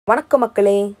வணக்கம்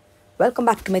மக்களே, welcome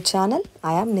back to my channel.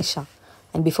 ஐ ஆம் Nisha.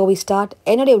 And before we start,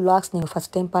 என்னுடைய vlogs நீங்கள்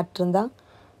ஃபஸ்ட் டைம் பார்த்துருந்தா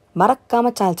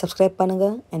மறக்காமல் சேனல் சப்ஸ்கிரைப்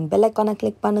பண்ணுங்கள் அண்ட் பெல் ஐக்கானை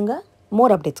கிளிக் பண்ணுங்கள்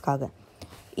மோர் அப்டேட்ஸ்க்காக.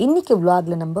 இன்றைக்கி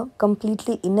vlogல நம்ம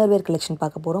கம்ப்ளீட்லி இன்னர்வேர் கலெக்ஷன்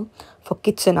பார்க்க போகிறோம் ஃபார்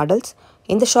கிட்ஸ் அண்ட் அடல்ட்ஸ்.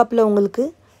 இந்த ஷாப்பில் உங்களுக்கு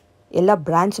எல்லா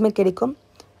பிராண்ட்ஸுமே கிடைக்கும்,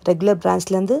 ரெகுலர்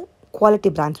பிராண்ட்ஸ்லேருந்து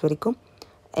குவாலிட்டி பிராண்ட்ஸ் வரைக்கும்.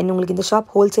 அண்ட் உங்களுக்கு இந்த ஷாப்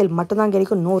ஹோல்சேல் மட்டும்தான்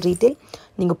கிடைக்கும், நோ ரீட்டெயில்.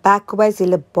 நீங்கள் பேக் வைஸ்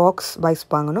இல்லை பாக்ஸ் வைஸ்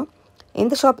வாங்கணும்.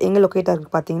 இந்த ஷாப் எங்கே லொக்கேட்டாக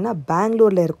இருக்குது பார்த்தீங்கன்னா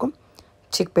பெங்களூரில் இருக்கும்,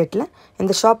 சிக்பேட்டில்.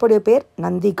 இந்த ஷாப்போடைய பேர்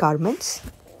நந்தி கார்மெண்ட்ஸ்.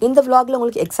 இந்த vlogல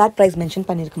உங்களுக்கு எக்ஸாக்ட் ப்ரைஸ் மென்ஷன்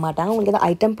பண்ணியிருக்க மாட்டாங்க. உங்களுக்கு எதாவது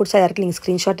ஐட்டம் பிடிச்சா யாருக்கு நீங்கள்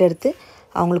ஸ்க்ரீன்ஷாட் எடுத்து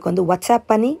அவங்களுக்கு வந்து வாட்ஸ்அப்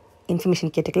பண்ணி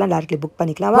இன்ஃபர்மேஷன் கேட்டுக்கலாம், டேரெக்ட்லி புக்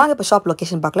பண்ணிக்கலாம். வாங்க இப்போ ஷாப்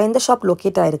லொக்கேஷன் பார்க்கலாம். இந்த ஷாப்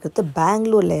லொக்கேட்டாக இருக்கிறது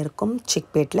பெங்களூரில் இருக்கும்,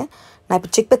 சிக்பேட்டில். நான்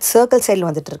இப்போ சிக்பேட் சர்க்கிள் சைடில்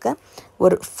வந்துட்டு இருக்கேன்.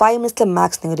 ஒரு 5 மினிட்ஸில்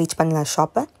மேக்ஸ் நீங்கள் ரீச் பண்ணலாம்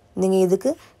ஷாப்பை. நீங்கள்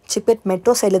இதுக்கு சிக்பேட்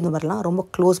மெட்ரோ சைட்லேருந்து வரலாம், ரொம்ப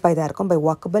க்ளோஸ் பை தான் இருக்கும். பை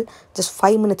வாக்கபிள் ஜஸ்ட்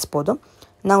 5 மினிட்ஸ் போதும்.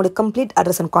 நான் உங்களுக்கு complete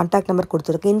address and contact number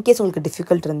கொடுத்துருக்கேன். இன்கேஸ் உங்களுக்கு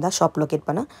டிஃபிகல்ட் இருந்தால் ஷாப் லொக்கேட்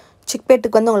பண்ண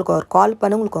சிக்பேட்டுக்கு வந்து உங்களுக்கு ஒரு கால்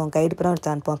பண்ண உங்களுக்கு அவங்க கைடு பண்ண எடுத்து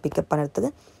அனுப்புவோம் பிக்கப் பண்ணுறதுக்கு.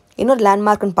 இன்னொரு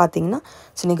லேண்ட்மார்க்னு பார்த்தீங்கன்னா,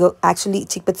 ஸோ நீங்கள் ஆக்சுவலி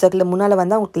சிக்பேட் சர்க்கிளில் முன்னால்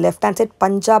வந்தால் உங்களுக்கு left hand side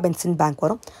Punjab and Sindh bank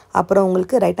வரும். அப்புறம்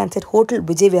உங்களுக்கு right hand side hotel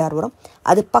Vijay Vihar வரும்.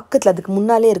 அது பக்கத்தில் அதுக்கு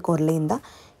முன்னாலே இருக்கும் ஒரு லேன் தான்.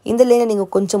 இந்த லேனை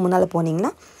நீங்கள் கொஞ்சம் முன்னால்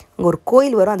போனீங்கன்னா அங்கே ஒரு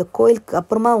கோயில் வரும். அந்த கோயிலுக்கு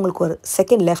அப்புறமா உங்களுக்கு ஒரு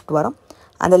செகண்ட் லெஃப்ட் வரும்.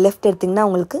 அந்த லெஃப்ட் எடுத்திங்கன்னா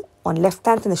உங்களுக்கு ஒன் லெஃப்ட்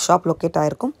ஹேண்ட் இந்த ஷாப் லொக்கேட்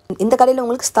ஆகிருக்கும். இந்த கடையில்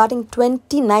உங்களுக்கு ஸ்டார்டிங்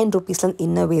 29 ரூபீஸ்லேருந்து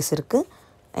இன்னர்வேஸ் இருக்குது.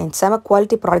 அண்ட் செம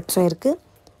குவாலிட்டி ப்ராடக்ட்ஸும் இருக்குது.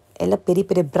 எல்லாம் பெரிய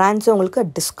பெரிய பிராண்ட்ஸும் உங்களுக்கு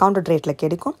டிஸ்கவுண்டட் ரேட்டில்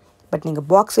கிடைக்கும். பட் நீங்கள்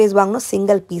பாக்ஸ் வைஸ் வாங்கணும்,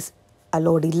 சிங்கிள் பீஸ்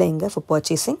அலோடு இல்லை இங்கே ஃபார்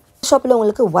பர்ச்சேசிங். ஷாப்பில்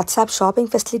உங்களுக்கு வாட்ஸ்அப் ஷாப்பிங்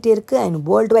ஃபெசிலிட்டி இருக்குது and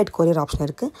world wide courier option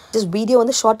இருக்குது. ஜஸ்ட் வீடியோ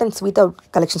வந்து ஷார்ட் அண்ட் ஸ்வீட்டாக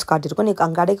கலெக்ஷன்ஸ் காட்டியிருக்கும். நீங்கள்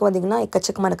அங்கே கடைக்கு வந்தீங்கன்னா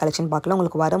எக்கச்சக்கமான கலெக்ஷன் பார்க்கலாம்.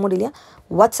 உங்களுக்கு வர முடியலையா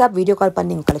வாட்ஸ்அப் வீடியோ கால்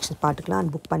பண்ணி நீங்கள் கலெக்ஷன்ஸ் பார்த்துக்கலாம்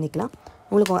அண்ட் புக் பண்ணிக்கலாம்.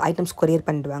 உங்களுக்கு ஐட்டம்ஸ் கொரியர்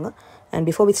பண்ணிடுவாங்க. அண்ட்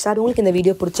பிஃபோர் வி ஸ்டார்ட், உங்களுக்கு இந்த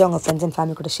வீடியோ பிடிச்சா உங்கள் ஃப்ரெண்ட்ஸ் அண்ட்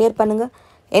ஃபேமிலி கூட ஷேர் பண்ணுங்கள்.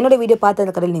 என்னோட வீடியோ பார்த்து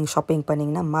அந்த கடையில் நீங்கள் ஷாப்பிங்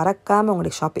பண்ணிங்கன்னா மறக்காமல்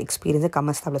உங்களுக்கு ஷாப்பிங் எக்ஸ்பீரியன்ஸை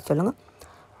கமெண்ட்ஸ் டாப்பில் சொல்லுங்கள்.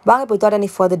 வாங்க போய் thought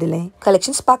any further delay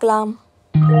collections பார்க்கலாம்.